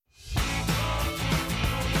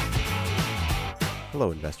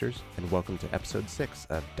Hello, investors, and welcome to episode 6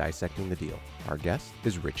 of Dissecting the Deal. Our guest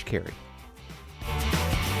is Rich Carey.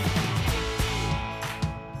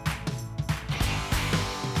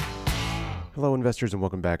 Hello, investors, and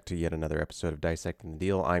welcome back to yet another episode of Dissecting the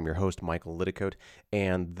Deal. I'm your host, Michael Liddicoat,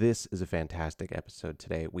 and this is a fantastic episode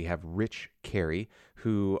today. We have Rich Carey,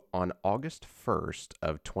 who on August 1st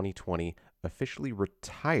of 2020 officially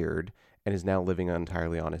retired and is now living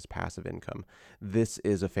entirely on his passive income. This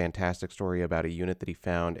is a fantastic story about a unit that he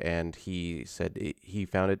found, and he said he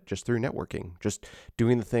found it just through networking, just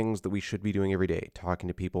doing the things that we should be doing every day, talking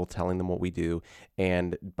to people, telling them what we do,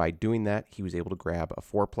 and by doing that, he was able to grab a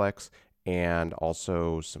fourplex and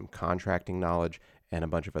also some contracting knowledge and a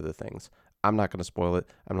bunch of other things. I'm not going to spoil it.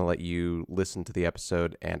 I'm going to let you listen to the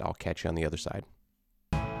episode, and I'll catch you on the other side.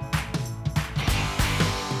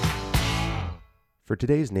 For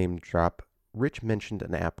today's name drop, Rich mentioned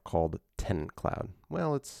an app called TenantCloud.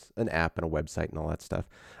 Well, it's an app and a website and all that stuff.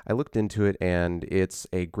 I looked into it, and it's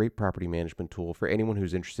a great property management tool for anyone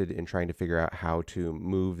who's interested in trying to figure out how to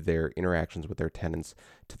move their interactions with their tenants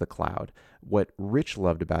to the cloud. What Rich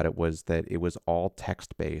loved about it was that it was all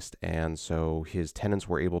text-based, and so his tenants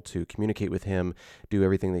were able to communicate with him, do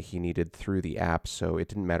everything that he needed through the app, so it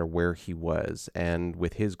didn't matter where he was. And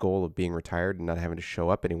with his goal of being retired and not having to show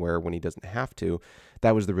up anywhere when he doesn't have to,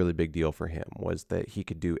 that was the really big deal for him, was that he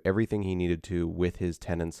could do everything he needed to with his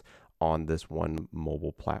tenants on this one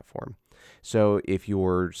mobile platform. So if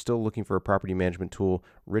you're still looking for a property management tool,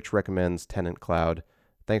 Rich recommends TenantCloud.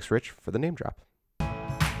 Thanks, Rich, for the name drop.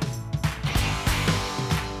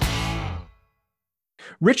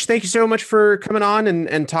 Rich, thank you so much for coming on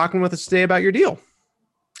and talking with us today about your deal.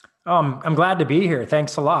 I'm glad to be here.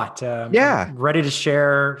 Thanks a lot. I'm ready to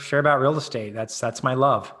share about real estate. That's my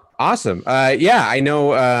love. Awesome. I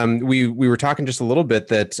know we were talking just a little bit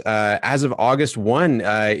that as of August 1,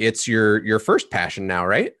 it's your first passion now,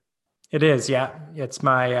 right? It is, yeah. It's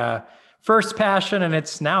my first passion, and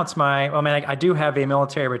I do have a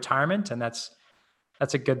military retirement, and that's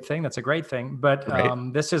a good thing. That's a great thing. But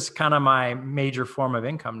right. This is kind of my major form of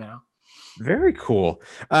income now. Very cool.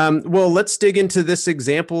 Well, let's dig into this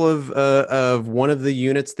example of one of the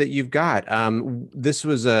units that you've got. This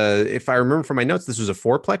was if I remember from my notes, this was a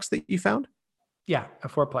fourplex that you found? Yeah, a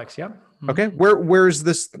fourplex. Yep. Mm-hmm. Okay. Where's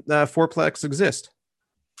this fourplex exist?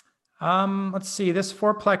 Let's see. This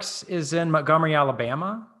fourplex is in Montgomery,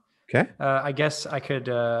 Alabama. Okay. I guess I could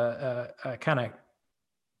kind of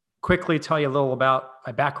quickly tell you a little about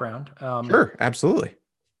my background. Sure, absolutely.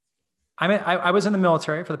 I was in the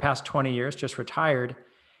military for the past 20 years, just retired.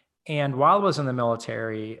 And while I was in the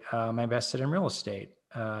military, I invested in real estate.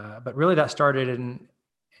 But really that started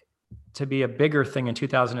to be a bigger thing in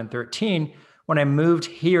 2013 when I moved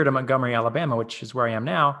here to Montgomery, Alabama, which is where I am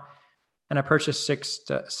now. And I purchased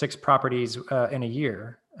six properties in a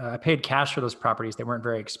year. I paid cash for those properties. They weren't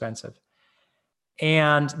very expensive.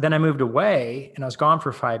 And then I moved away, and I was gone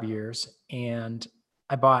for 5 years, and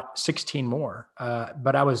I bought 16 more.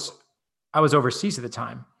 But I was overseas at the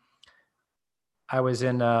time. I was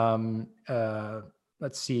in, I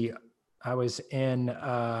was in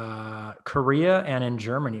Korea and in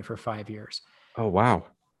Germany for 5 years. Oh, wow.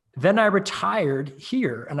 Then I retired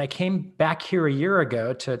here, and I came back here a year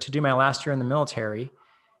ago to do my last year in the military,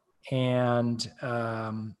 and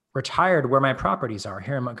retired where my properties are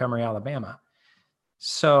here in Montgomery, Alabama.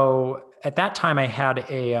 So at that time I had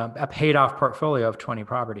a paid off portfolio of 20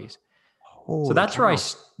 properties. So that's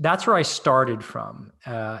where I started from.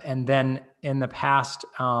 And then in the past,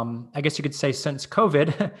 I guess you could say since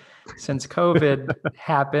COVID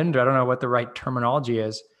happened, I don't know what the right terminology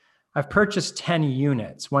is, I've purchased 10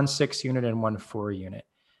 units, one 6 unit and one 4 unit.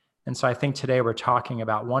 And so I think today we're talking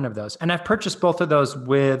about one of those. And I've purchased both of those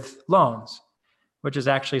with loans, which is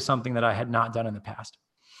actually something that I had not done in the past.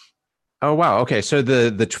 Oh, wow. Okay. So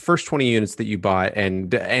the first 20 units that you bought,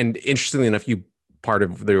 and interestingly enough, part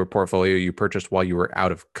of your portfolio you purchased while you were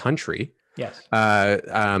out of country. Yes.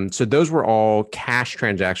 So those were all cash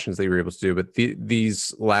transactions that you were able to do, but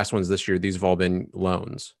these last ones this year, these have all been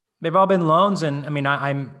loans. They've all been loans, and I mean,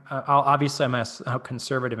 I'm a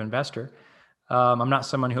conservative investor. I'm not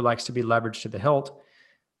someone who likes to be leveraged to the hilt,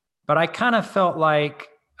 but I kind of felt like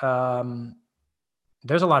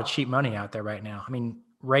there's a lot of cheap money out there right now. I mean,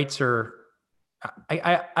 rates are.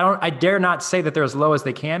 I dare not say that they're as low as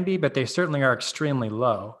they can be, but they certainly are extremely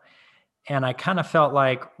low. And I kind of felt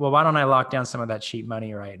like, well, why don't I lock down some of that cheap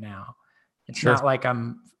money right now? It's Sure. not like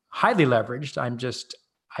I'm highly leveraged.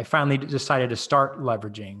 I finally decided to start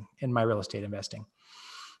leveraging in my real estate investing.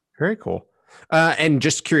 Very cool. And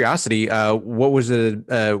just curiosity, what was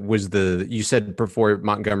you said before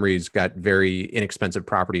Montgomery's got very inexpensive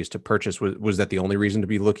properties to purchase. Was that the only reason to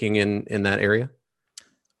be looking in that area?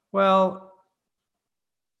 Well,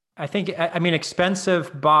 I think, I mean,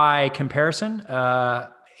 expensive by comparison.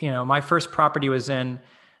 My first property was in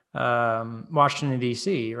Washington,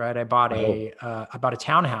 D.C., right? I bought a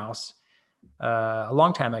townhouse a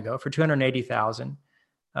long time ago for $280,000.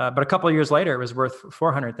 But a couple of years later, it was worth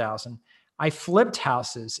 $400,000. I flipped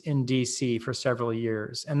houses in DC for several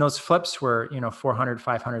years, and those flips were, $400,000,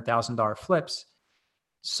 $500,000 flips.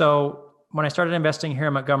 So when I started investing here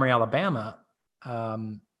in Montgomery, Alabama,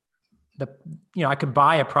 I could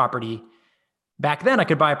buy a property. Back then, I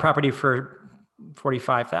could buy a property for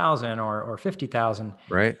 45,000 or 50,000,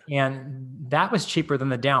 right? And that was cheaper than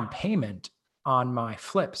the down payment on my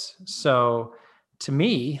flips. So to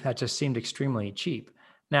me, that just seemed extremely cheap.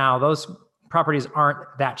 Now, those properties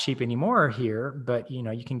aren't that cheap anymore here, but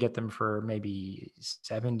you can get them for maybe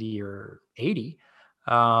 70 or 80,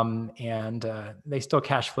 and they still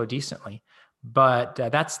cash flow decently. But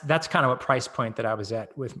that's kind of what price point that I was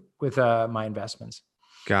at with my investments.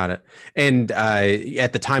 Got it. And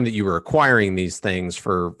at the time that you were acquiring these things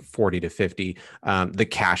for 40 to 50, the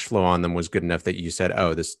cash flow on them was good enough that you said,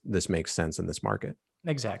 "Oh, this makes sense in this market."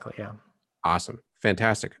 Exactly. Yeah. Awesome.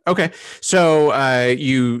 Fantastic. Okay. So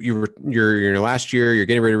you're in your last year, you're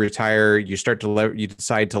getting ready to retire. You start to you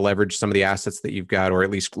decide to leverage some of the assets that you've got, or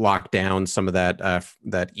at least lock down some of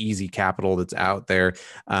that easy capital that's out there.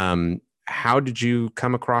 How did you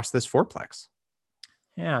come across this fourplex?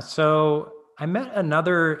 Yeah. So I met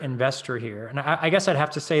another investor here, and I guess I'd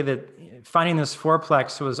have to say that finding this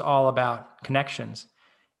fourplex was all about connections,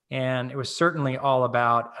 and it was certainly all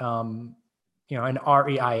about an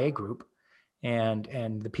REIA group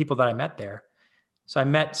and the people that I met there. So I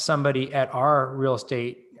met somebody at our Real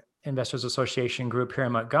Estate Investors Association group here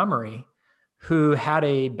in Montgomery who had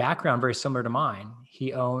a background very similar to mine.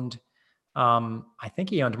 He owned, I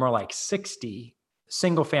think he owned more like 60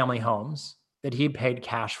 single family homes that he paid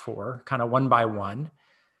cash for, kind of one by one.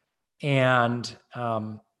 And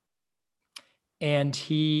they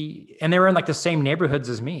were in like the same neighborhoods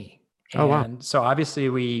as me. And wow. So obviously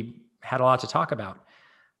we had a lot to talk about.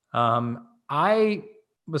 I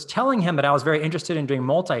was telling him that I was very interested in doing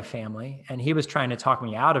multifamily, and he was trying to talk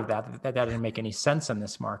me out of that didn't make any sense in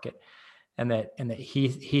this market. And that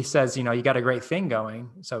he says, you got a great thing going.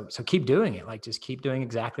 So keep doing it. Like, just keep doing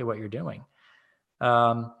exactly what you're doing.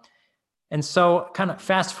 And so kind of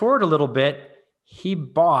fast forward a little bit, he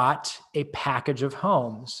bought a package of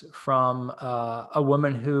homes from a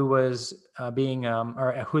woman who was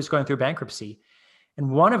who's going through bankruptcy.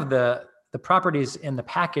 And one of the properties in the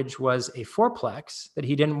package was a fourplex that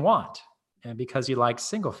he didn't want, because he likes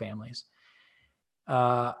single families.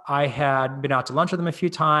 I had been out to lunch with him a few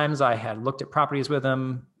times. I had looked at properties with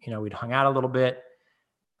him. We'd hung out a little bit.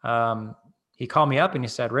 He called me up and he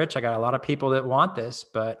said, "Rich, I got a lot of people that want this,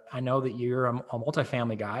 but I know that you're a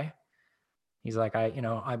multifamily guy." He's like,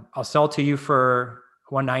 I'll sell to you for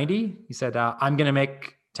 190. He said, I'm going to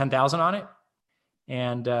make 10,000 on it.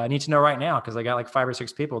 And I need to know right now, because I got like 5 or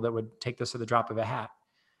 6 people that would take this at the drop of a hat.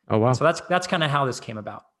 Oh, wow. So that's kind of how this came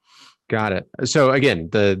about. Got it. So again,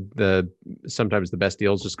 the sometimes the best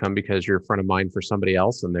deals just come because you're front of mind for somebody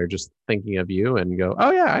else and they're just thinking of you and go,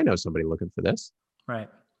 "Oh yeah, I know somebody looking for this." Right.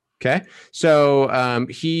 Okay. So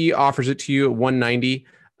he offers it to you at 190.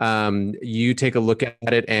 You take a look at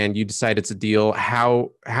it and you decide it's a deal.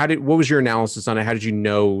 What was your analysis on it? How did you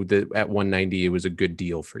know that at 190 it was a good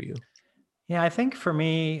deal for you? Yeah, I think for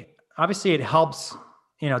me, obviously it helps,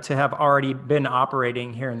 to have already been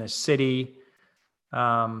operating here in the city,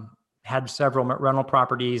 had several rental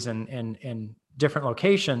properties in different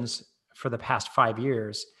locations for the past 5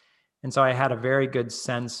 years. And so I had a very good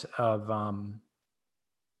sense of,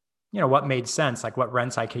 what made sense, like what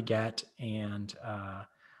rents I could get, and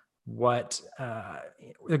what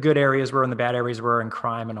the good areas were and the bad areas were, and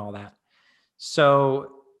crime and all that.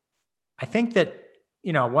 So I think that,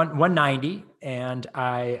 190, and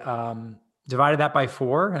I divided that by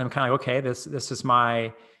 4, and I'm kind of like, okay, this is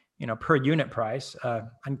my, per unit price. I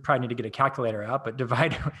probably need to get a calculator out, but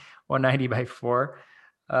divide 190 by 4.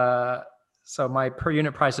 So my per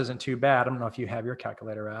unit price isn't too bad. I don't know if you have your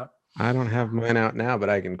calculator out. I don't have mine out now, but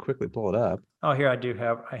I can quickly pull it up. Oh, here I do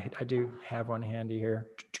have one handy here.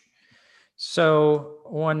 So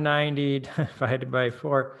 190 divided by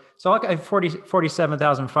 4. So I'll get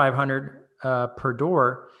 47,500 per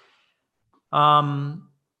door. And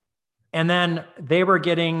then they were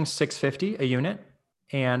getting 650 a unit,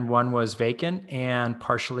 and one was vacant and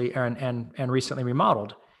partially and recently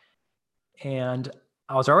remodeled. And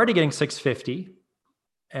I was already getting 650,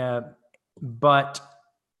 but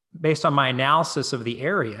based on my analysis of the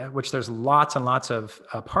area, which there's lots and lots of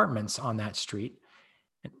apartments on that street,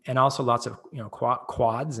 and also lots of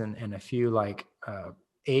quads and a few like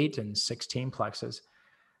 8 and 16 plexes.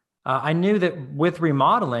 I knew that with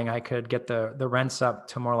remodeling, I could get the rents up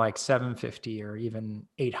to more like 750 or even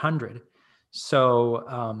 800. So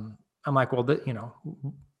I'm like, well,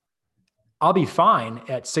 I'll be fine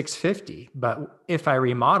at 650, but if I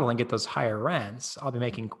remodel and get those higher rents, I'll be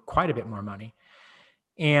making quite a bit more money.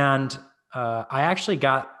 And I actually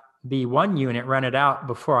got the one unit rented out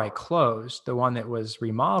before I closed, the one that was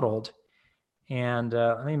remodeled. And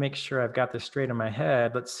let me make sure I've got this straight in my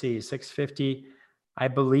head. Let's see, 650. I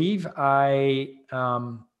believe I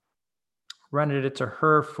rented it to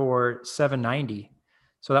her for 790.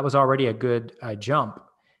 So that was already a good jump.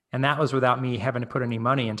 And that was without me having to put any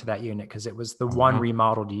money into that unit because it was the one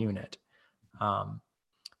remodeled unit.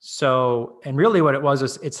 So, and really what it was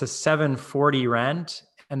is it's a $740 rent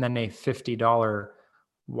and then a $50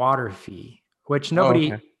 water fee, which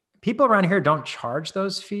people around here don't charge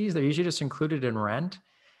those fees. They're usually just included in rent.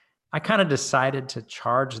 I kind of decided to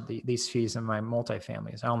charge these fees in my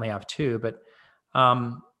multifamilies. I only have 2, but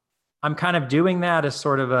I'm kind of doing that as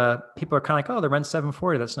sort of people are kind of like, oh, the rent's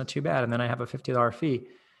 $740. That's not too bad. And then I have a $50 fee.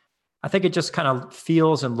 I think it just kind of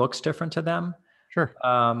feels and looks different to them. Sure.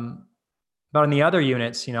 But on the other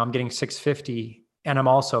units, I'm getting $650 and I'm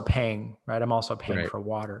also paying, right? I'm also paying for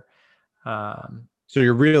water. So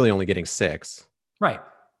you're really only getting $6. Right.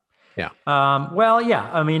 Yeah. Well, yeah.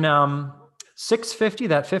 I mean, $650,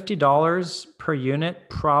 that $50 per unit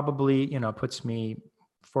probably, puts me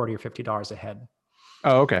 $40 or $50 ahead.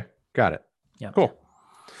 Oh, okay. Got it. Yeah. Cool.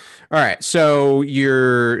 All right. So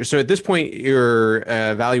at this point, your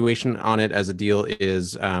valuation on it as a deal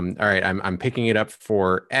is, all right, I'm picking it up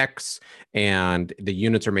for X and the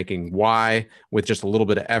units are making Y with just a little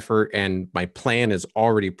bit of effort. And my plan is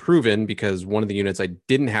already proven because one of the units I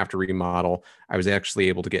didn't have to remodel, I was actually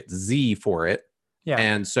able to get Z for it. Yeah.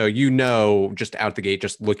 And so, just out the gate,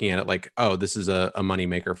 just looking at it like, oh, this is a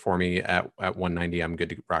moneymaker for me at 190. I'm good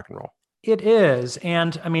to rock and roll. It is.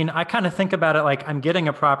 And I mean, I kind of think about it like I'm getting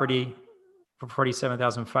a property for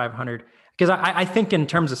 $47,500 because I think in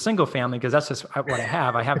terms of single family, because that's just what I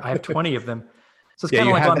have. I have 20 of them. So it's kind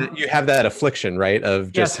of like you have that affliction, right?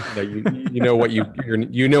 Of just, you know what you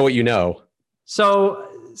know. So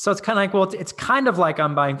it's kind of like, well, it's kind of like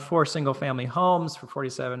I'm buying 4 single family homes for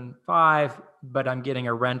 $47,500, but I'm getting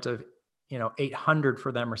a rent of, $800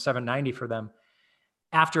 for them or $790 for them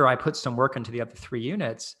after I put some work into the other 3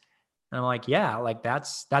 units. And I'm like, yeah, like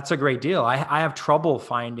that's a great deal. I have trouble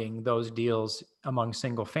finding those deals among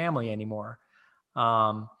single family anymore.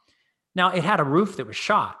 Now it had a roof that was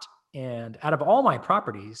shot, and out of all my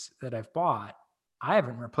properties that I've bought, I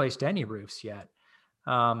haven't replaced any roofs yet.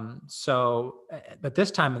 But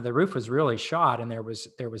this time the roof was really shot and there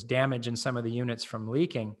was damage in some of the units from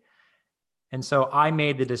leaking. And so I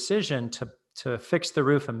made the decision to fix the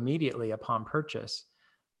roof immediately upon purchase.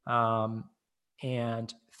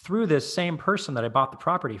 And through this same person that I bought the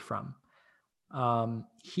property from,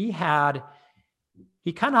 he kind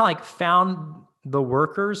of like found the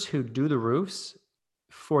workers who do the roofs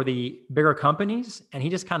for the bigger companies. And he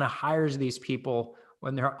just kind of hires these people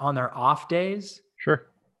when they're on their off days. Sure.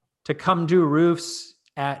 To come do roofs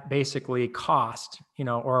at basically cost,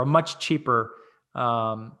 or a much cheaper,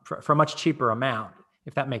 for a much cheaper amount,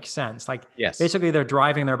 if that makes sense. Like, yes. Basically they're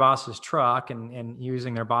driving their boss's truck and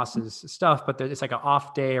using their boss's stuff, but it's like an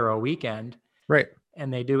off day or a weekend. Right.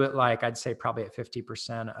 And they do it like, I'd say probably at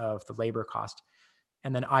 50% of the labor cost.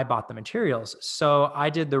 And then I bought the materials. So I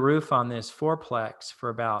did the roof on this 4-plex for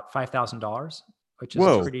about $5,000, which is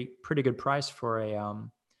a pretty good price for a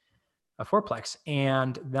 4-plex.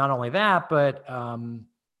 And not only that, but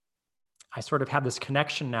I sort of have this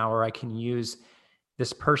connection now where I can use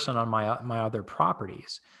this person on my other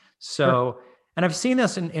properties. So, sure. And I've seen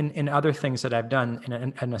this in other things that I've done in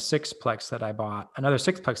a 6-plex that I bought, another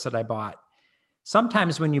 6-plex that I bought.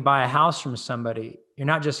 Sometimes when you buy a house from somebody, you're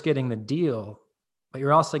not just getting the deal, but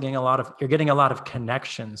you're also getting a lot of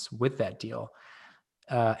connections with that deal.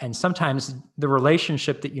 And sometimes the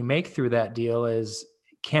relationship that you make through that deal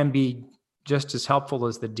can be just as helpful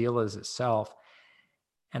as the deal is itself.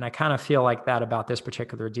 And I kind of feel like that about this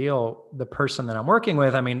particular deal. The person that I'm working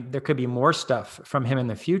with, I mean, there could be more stuff from him in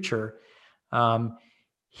the future.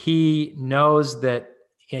 He knows that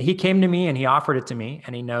he came to me and he offered it to me,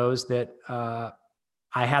 and he knows that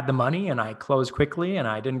I had the money and I closed quickly and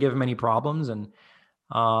I didn't give him any problems. And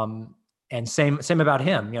same about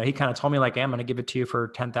him. He kind of told me like, hey, I'm going to give it to you for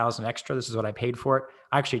 $10,000 extra. This is what I paid for it.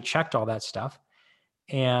 I actually checked all that stuff.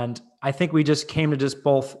 And I think we just came to just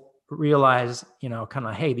both realize, kind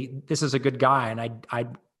of, hey, this is a good guy, and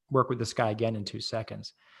I'd work with this guy again in 2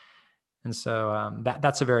 seconds. And so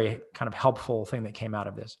that's a very kind of helpful thing that came out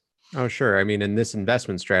of this. Oh, sure. I mean, in this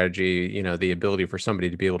investment strategy, the ability for somebody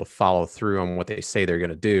to be able to follow through on what they say they're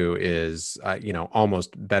going to do is,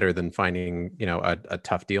 almost better than finding, a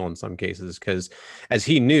tough deal in some cases. Because as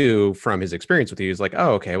he knew from his experience with you, he's like,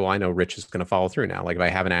 oh, okay, well, I know Rich is going to follow through now. Like if I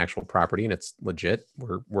have an actual property and it's legit,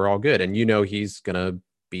 we're all good. And he's going to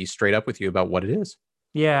be straight up with you about what it is.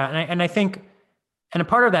 Yeah, and I think, and a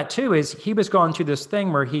part of that too is he was going through this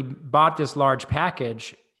thing where he bought this large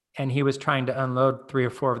package, and he was trying to unload 3 or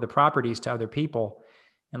 4 of the properties to other people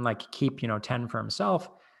and like keep, 10 for himself.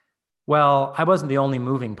 Well, I wasn't the only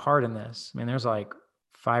moving part in this. I mean, there's like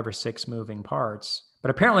 5 or 6 moving parts,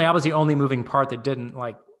 but apparently I was the only moving part that didn't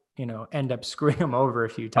end up screwing him over a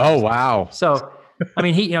few times. Oh, wow. So, I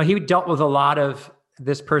mean, he dealt with a lot of,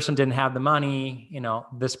 this person didn't have the money,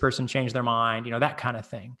 this person changed their mind, that kind of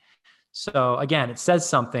thing. So again, it says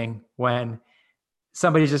something when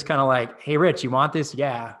somebody's just kind of like, hey, Rich, you want this?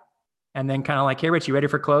 Yeah. And then kind of like, hey, Rich, you ready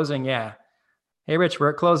for closing? Yeah. Hey, Rich, we're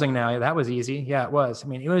at closing now. That was easy. Yeah, it was. I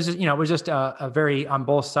mean, it was just, a very, on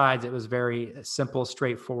both sides, it was very simple,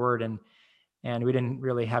 straightforward. And we didn't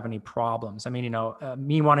really have any problems. I mean,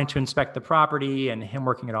 me wanting to inspect the property and him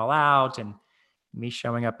working it all out and me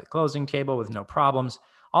showing up at the closing table with no problems.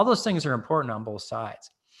 All those things are important on both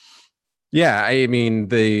sides. Yeah. I mean,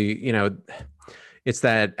 it's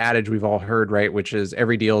that adage we've all heard, right? Which is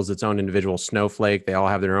every deal is its own individual snowflake. They all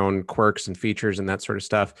have their own quirks and features and that sort of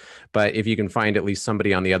stuff. But if you can find at least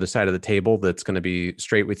somebody on the other side of the table that's going to be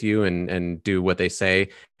straight with you and do what they say,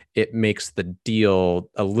 it makes the deal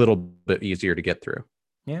a little bit easier to get through.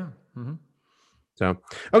 Yeah. Mm-hmm. So,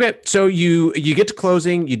 okay. So you get to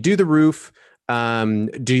closing, you do the roof.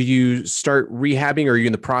 Do you start rehabbing, or are you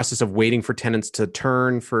in the process of waiting for tenants to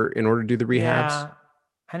turn in order to do the rehabs? Yeah.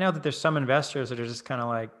 I know that there's some investors that are just kind of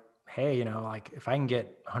like, hey, like if I can get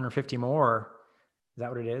 150 more, is that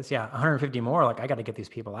what it is? Yeah. 150 more. Like I got to get these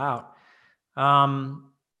people out. I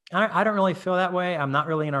don't really feel that way. I'm not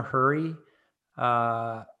really in a hurry.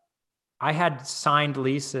 I had signed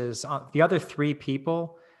leases. The other 3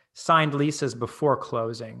 people signed leases before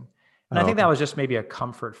closing. And I think that was just maybe a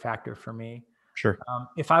comfort factor for me. Sure.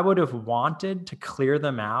 If I would have wanted to clear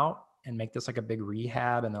them out and make this like a big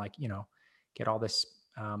rehab and like, get all this,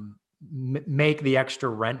 make the extra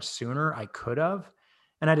rent sooner, I could have.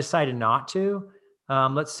 And I decided not to.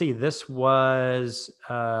 Let's see, this was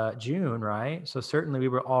June, right? So certainly we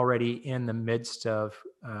were already in the midst of,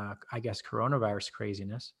 I guess, coronavirus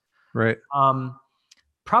craziness. Right.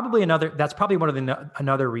 Probably that's probably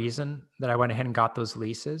another reason that I went ahead and got those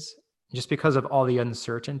leases, just because of all the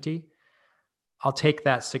uncertainty. I'll take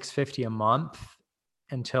that $650 a month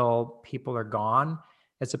until people are gone,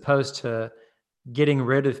 as opposed to getting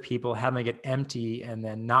rid of people, having it empty, and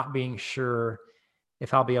then not being sure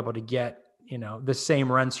if I'll be able to get, the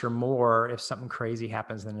same rents or more if something crazy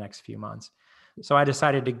happens in the next few months. So I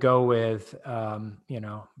decided to go with,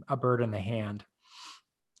 a bird in the hand.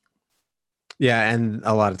 Yeah. And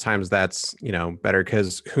a lot of times that's, better,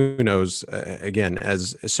 because who knows, again,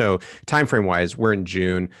 so time frame wise, we're in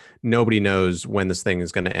June. Nobody knows when this thing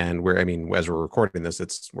is going to end. As we're recording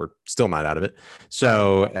this, we're still not out of it.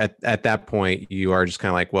 So at that point, you are just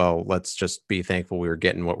kind of like, well, let's just be thankful we were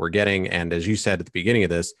getting what we're getting. And as you said at the beginning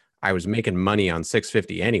of this, I was making money on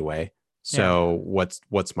 $650 anyway. So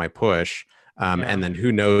what's my push? And then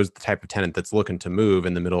who knows the type of tenant that's looking to move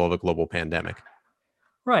in the middle of a global pandemic.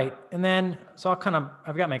 Right. And then, so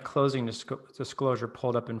I've got my closing disclosure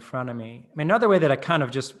pulled up in front of me. Another way that I kind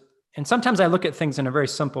of and sometimes I look at things in a very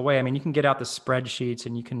simple way. You can get out the spreadsheets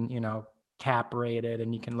and you can, cap rate it,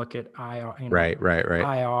 and you can look at IR, Right.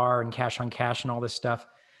 IR and cash on cash and all this stuff.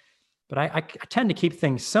 But I tend to keep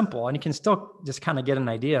things simple, and you can still just kind of get an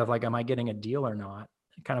idea of like, am I getting a deal or not?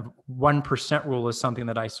 Kind of 1% rule is something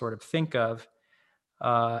that I sort of think of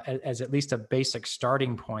as at least a basic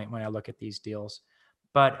starting point when I look at these deals.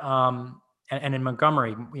 But, and in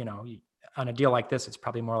Montgomery, on a deal like this, it's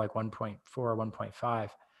probably more like 1.4 or 1.5.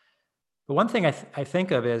 But one thing I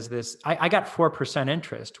think of is this, I got 4%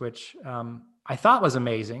 interest, which I thought was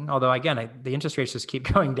amazing. Although again, the interest rates just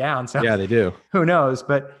keep going down. So yeah, they do. Who knows?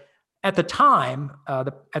 But at the time,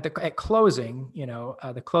 at closing,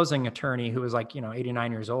 the closing attorney, who was like,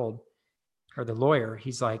 89 years old, or the lawyer,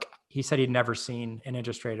 he said he'd never seen an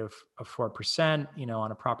interest rate of 4%,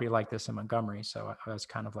 on a property like this in Montgomery. So I was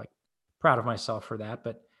kind of like proud of myself for that.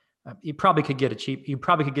 But you probably could get it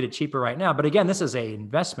cheaper right now. But again, this is a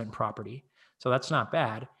investment property, so that's not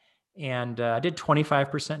bad. And I did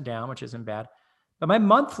 25% down, which isn't bad. But my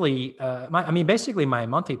monthly, basically my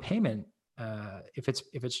monthly payment, if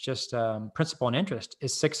it's just principal and interest,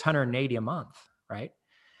 is $680 a month, right?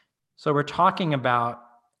 So we're talking about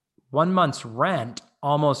 1 month's rent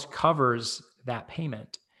almost covers that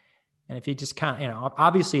payment. And if you just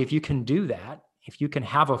obviously, if you can do that, if you can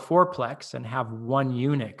have a fourplex and have one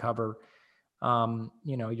unit cover,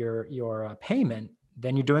 your payment,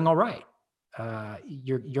 then you're doing all right.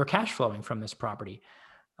 You're cash flowing from this property.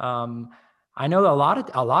 I know a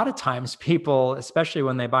lot of times people, especially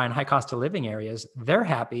when they buy in high cost of living areas, they're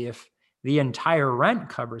happy if the entire rent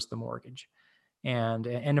covers the mortgage.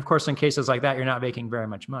 And of course, in cases like that, you're not making very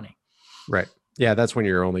much money. Right. Yeah, that's when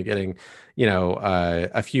you're only getting,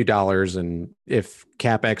 a few dollars, and if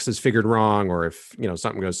CapEx is figured wrong, or if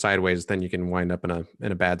something goes sideways, then you can wind up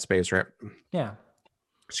in a bad space, right? Yeah.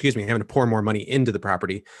 Excuse me, having to pour more money into the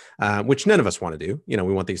property, which none of us want to do.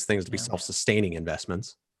 We want these things to be self-sustaining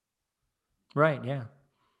investments. Right. Yeah.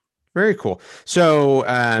 Very cool. So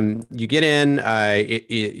you get in,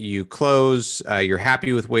 you close, you're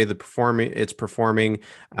happy with the way it's performing.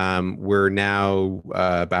 We're now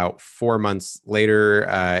about 4 months later.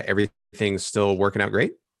 Everything's still working out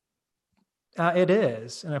great. It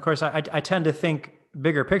is. And of course, I tend to think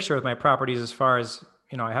bigger picture with my properties as far as,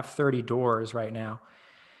 I have 30 doors right now.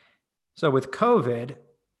 So with COVID,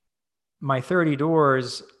 my 30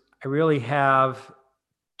 doors, I really have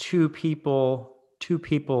two people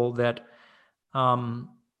that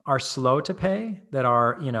are slow to pay, that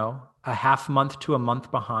are, a half month to a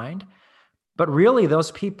month behind. But really,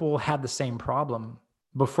 those people had the same problem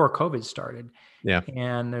before COVID started. Yeah.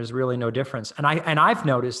 And there's really no difference. And I've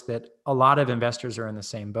noticed that a lot of investors are in the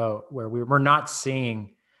same boat, where we're not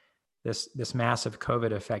seeing this massive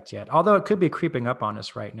COVID effect yet, although it could be creeping up on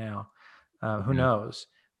us right now. Who knows,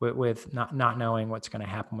 with not knowing what's going to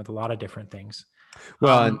happen with a lot of different things.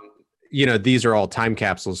 Well, these are all time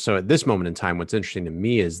capsules. So at this moment in time, what's interesting to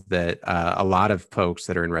me is that a lot of folks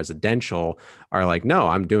that are in residential are like, no,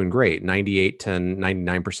 I'm doing great. 98 to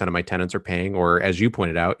 99% of my tenants are paying. Or as you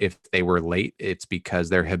pointed out, if they were late, it's because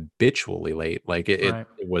they're habitually late. Like it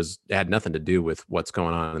had nothing to do with what's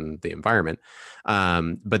going on in the environment.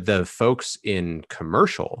 But the folks in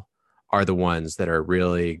commercial are the ones that are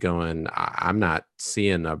really going, I'm not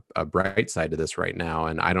seeing a bright side to this right now,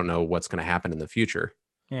 and I don't know what's going to happen in the future.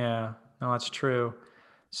 Yeah, no, that's true.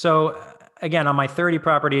 So again, on my 30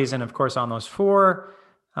 properties, and of course on those 4,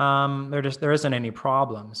 there isn't any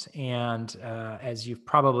problems. And as you've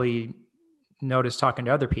probably noticed talking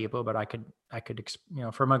to other people, but I could,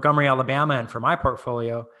 for Montgomery, Alabama, and for my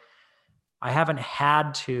portfolio, I haven't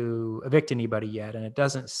had to evict anybody yet, and it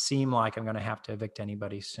doesn't seem like I'm going to have to evict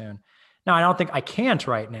anybody soon. Now, I don't think I can't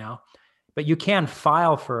right now, but you can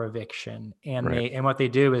file for eviction, and Right. what they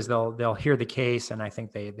do is they'll hear the case, and I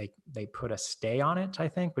think they put a stay on it, I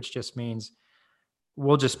think, which just means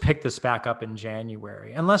we'll just pick this back up in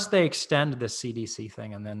January, unless they extend the CDC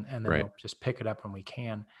thing, and then Right. we'll just pick it up when we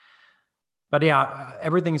can. But yeah,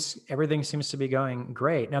 everything seems to be going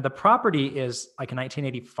great. Now, the property is like a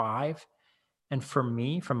 1985, and for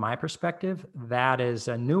me, from my perspective, that is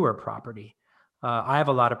a newer property. I have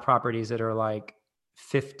a lot of properties that are like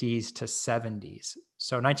 50s to 70s.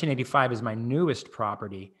 So 1985 is my newest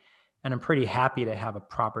property, and I'm pretty happy to have a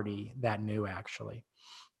property that new, actually.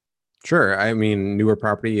 Sure. I mean, newer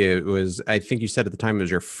property, it was, I think you said at the time it was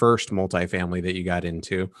your first multifamily that you got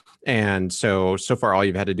into. And so far, all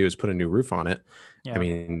you've had to do is put a new roof on it. Yeah. I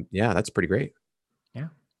mean, yeah, that's pretty great. Yeah.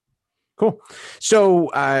 Cool. So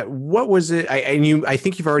what was it? I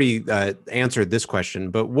think you've already answered this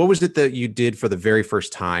question, but what was it that you did for the very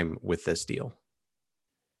first time with this deal?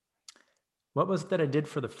 What was it that I did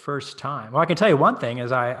for the first time? Well, I can tell you one thing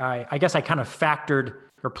is I guess I kind of factored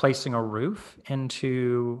replacing a roof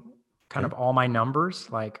into kind of all my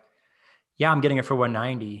numbers. Like, yeah, I'm getting it for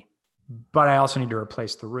 190, but I also need to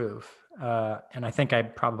replace the roof. And I think I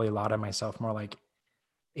probably allotted myself more like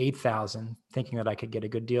 8,000, thinking that I could get a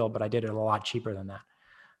good deal, but I did it a lot cheaper than that.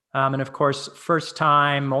 And of course, first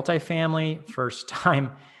time multifamily, first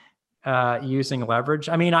time using leverage.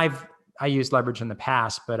 I mean, I used leverage in the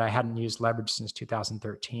past, but I hadn't used leverage since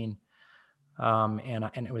 2013. And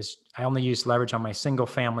I only used leverage on my single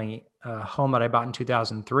family home that I bought in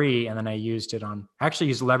 2003. And then I used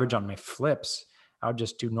leverage on my flips. I would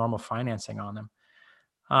just do normal financing on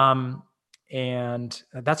them. And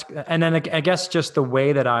then I guess just the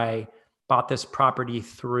way that I bought this property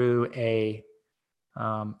through a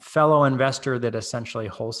fellow investor that essentially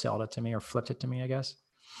wholesaled it to me or flipped it to me, I guess.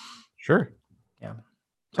 Sure. Yeah.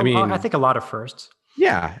 So I think a lot of firsts.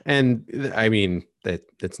 Yeah. And I mean,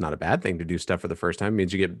 that's not a bad thing to do stuff for the first time. It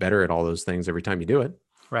means you get better at all those things every time you do it.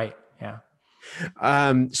 Right. Yeah.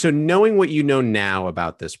 So knowing what you know now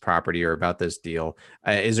about this property or about this deal,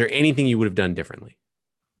 is there anything you would have done differently?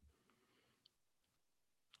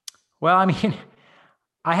 Well, I mean,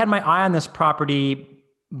 I had my eye on this property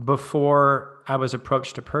before I was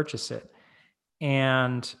approached to purchase it.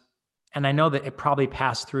 And I know that it probably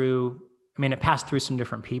passed through, I mean, it passed through some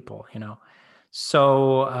different people, you know.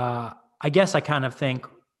 So I guess I kind of think,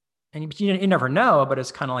 and you never know, but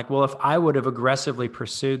it's kind of like, well, if I would have aggressively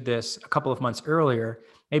pursued this a couple of months earlier,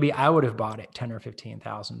 maybe I would have bought it $10,000 or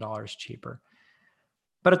 $15,000 cheaper.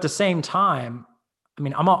 But at the same time, I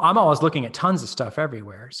mean, I'm always looking at tons of stuff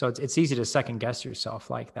everywhere. So it's easy to second guess yourself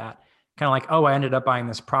like that. Kind of like, oh, I ended up buying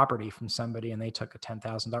this property from somebody and they took a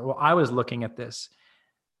 $10,000. Well, I was looking at this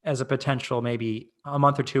as a potential maybe a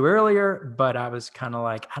month or two earlier, but I was kind of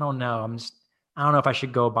like, I don't know. I don't know if I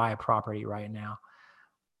should go buy a property right now.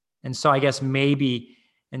 And so I guess maybe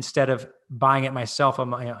instead of buying it myself,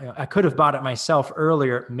 I could have bought it myself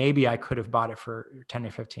earlier. Maybe I could have bought it for 10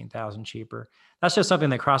 or 15,000 cheaper. That's just something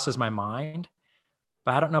that crosses my mind.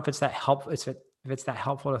 But I don't know if it's that helpful. If it's that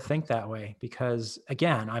helpful to think that way, because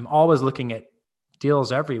again, I'm always looking at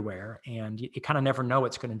deals everywhere, and you kind of never know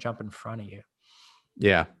what's going to jump in front of you.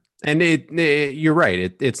 Yeah, and you're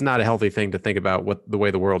right. It's not a healthy thing to think about what the way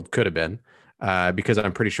the world could have been, because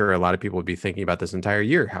I'm pretty sure a lot of people would be thinking about this entire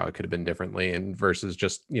year how it could have been differently, and versus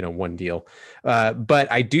just one deal.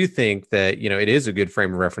 But I do think that it is a good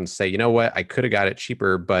frame of reference to say, you know what, I could have got it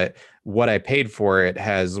cheaper, but what I paid for it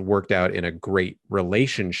has worked out in a great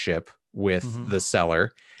relationship with the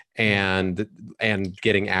seller, and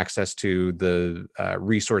getting access to the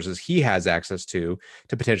resources he has access to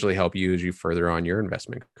potentially help you as you further on your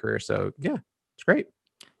investment career. So yeah, it's great.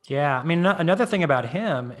 Yeah, I mean, another thing about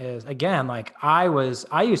him is, again, like I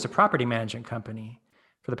used a property management company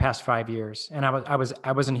for the past 5 years, and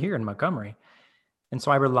I wasn't here in Montgomery, and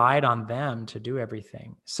so I relied on them to do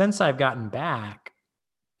everything. Since I've gotten back,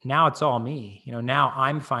 now it's all me. Now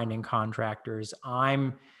I'm finding contractors,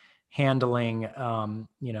 I'm handling,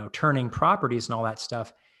 turning properties and all that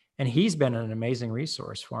stuff, and he's been an amazing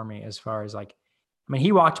resource for me as far as like. I mean,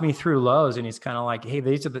 he walked me through Lowe's, and he's kind of like, "Hey,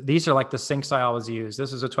 these are like the sinks I always use.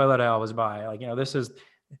 This is a toilet I always buy. Like, this is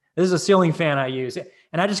a ceiling fan I use."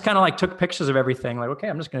 And I just kind of like took pictures of everything. Like, okay,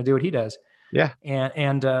 I'm just going to do what he does. Yeah.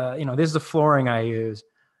 And this is the flooring I use.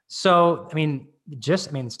 So, I mean,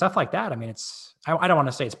 stuff like that. I mean, I don't want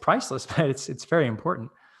to say it's priceless, but it's very important.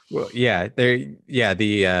 Well, yeah, the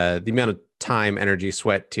amount of time, energy,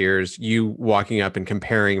 sweat, tears, you walking up and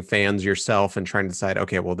comparing fans yourself and trying to decide,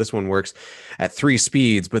 okay, well, this one works at 3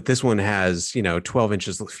 speeds, but this one has 12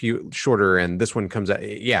 inches shorter, and this one comes out.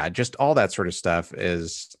 Yeah, just all that sort of stuff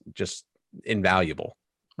is just invaluable.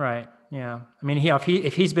 Right. Yeah. I mean,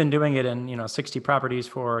 if he's been doing it in 60 properties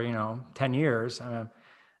for 10 years,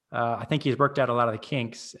 I think he's worked out a lot of the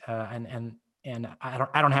kinks, and I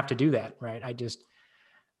don't have to do that, right? I just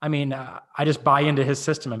buy into his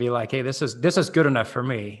system and be like, hey, this is good enough for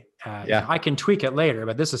me. I can tweak it later,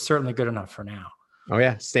 but this is certainly good enough for now. Oh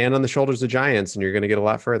yeah. Stand on the shoulders of giants and you're going to get a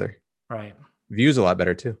lot further. Right. Views a lot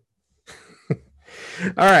better too.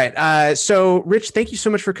 All right. So Rich, thank you so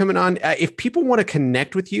much for coming on. If people want to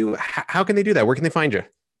connect with you, how can they do that? Where can they find you?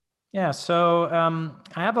 Yeah. So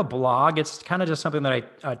I have a blog. It's kind of just something that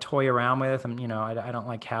I toy around with. And, I don't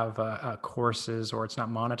like have courses, or it's not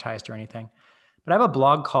monetized or anything. But I have a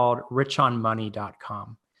blog called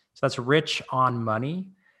richonmoney.com. So that's Rich on Money.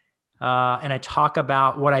 And I talk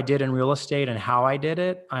about what I did in real estate and how I did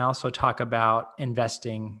it. I also talk about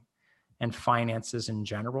investing and finances in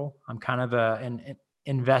general. I'm kind of an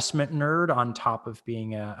investment nerd on top of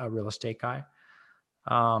being a real estate guy.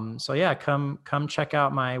 So yeah, come check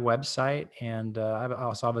out my website. And I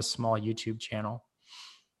also have a small YouTube channel.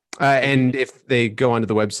 And if they go onto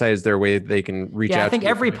the website, is there a way they can reach out? Yeah, I think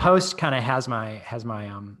every post kind of has my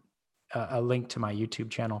a link to my YouTube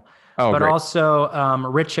channel. Oh, but great. Also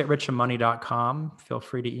rich@richonmoney.com. Feel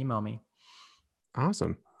free to email me.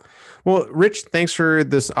 Awesome. Well, Rich, thanks for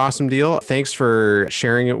this awesome deal. Thanks for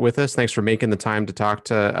sharing it with us. Thanks for making the time to talk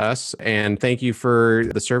to us. And thank you for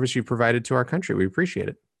the service you provided to our country. We appreciate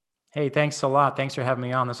it. Hey, thanks a lot. Thanks for having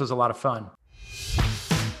me on. This was a lot of fun.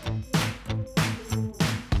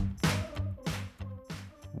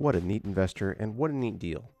 What a neat investor and what a neat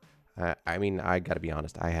deal. I got to be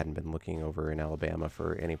honest, I hadn't been looking over in Alabama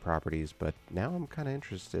for any properties, but now I'm kind of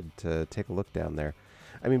interested to take a look down there.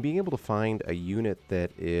 I mean, being able to find a unit that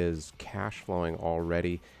is cash flowing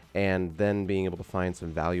already, and then being able to find some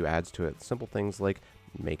value adds to it. Simple things like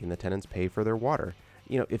making the tenants pay for their water.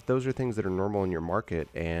 If those are things that are normal in your market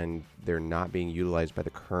and they're not being utilized by the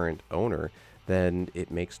current owner, then it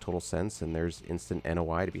makes total sense and there's instant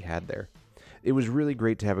NOI to be had there. It was really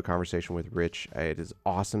great to have a conversation with Rich. It is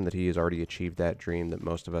awesome that he has already achieved that dream that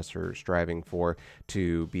most of us are striving for,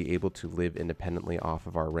 to be able to live independently off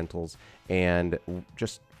of our rentals. And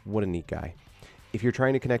just what a neat guy. If you're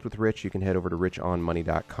trying to connect with Rich, you can head over to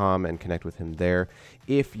richonmoney.com and connect with him there.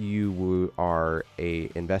 If you are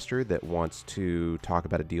a investor that wants to talk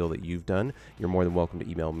about a deal that you've done, you're more than welcome to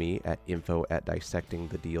email me at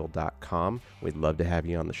info@dissectingthedeal.com. We'd love to have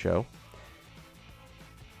you on the show.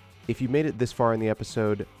 If you made it this far in the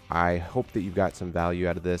episode, I hope that you got some value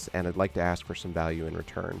out of this, and I'd like to ask for some value in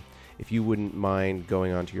return. If you wouldn't mind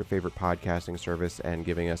going on to your favorite podcasting service and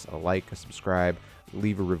giving us a like, a subscribe,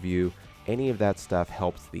 leave a review, any of that stuff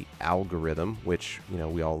helps the algorithm, which,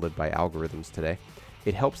 we all live by algorithms today.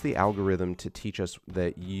 It helps the algorithm to teach us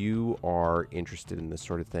that you are interested in this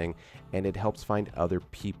sort of thing, and it helps find other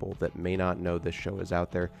people that may not know this show is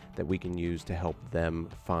out there that we can use to help them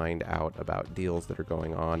find out about deals that are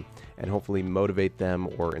going on, and hopefully motivate them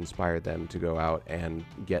or inspire them to go out and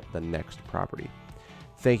get the next property.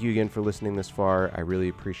 Thank you again for listening this far. I really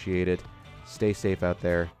appreciate it. Stay safe out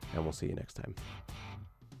there, and we'll see you next time.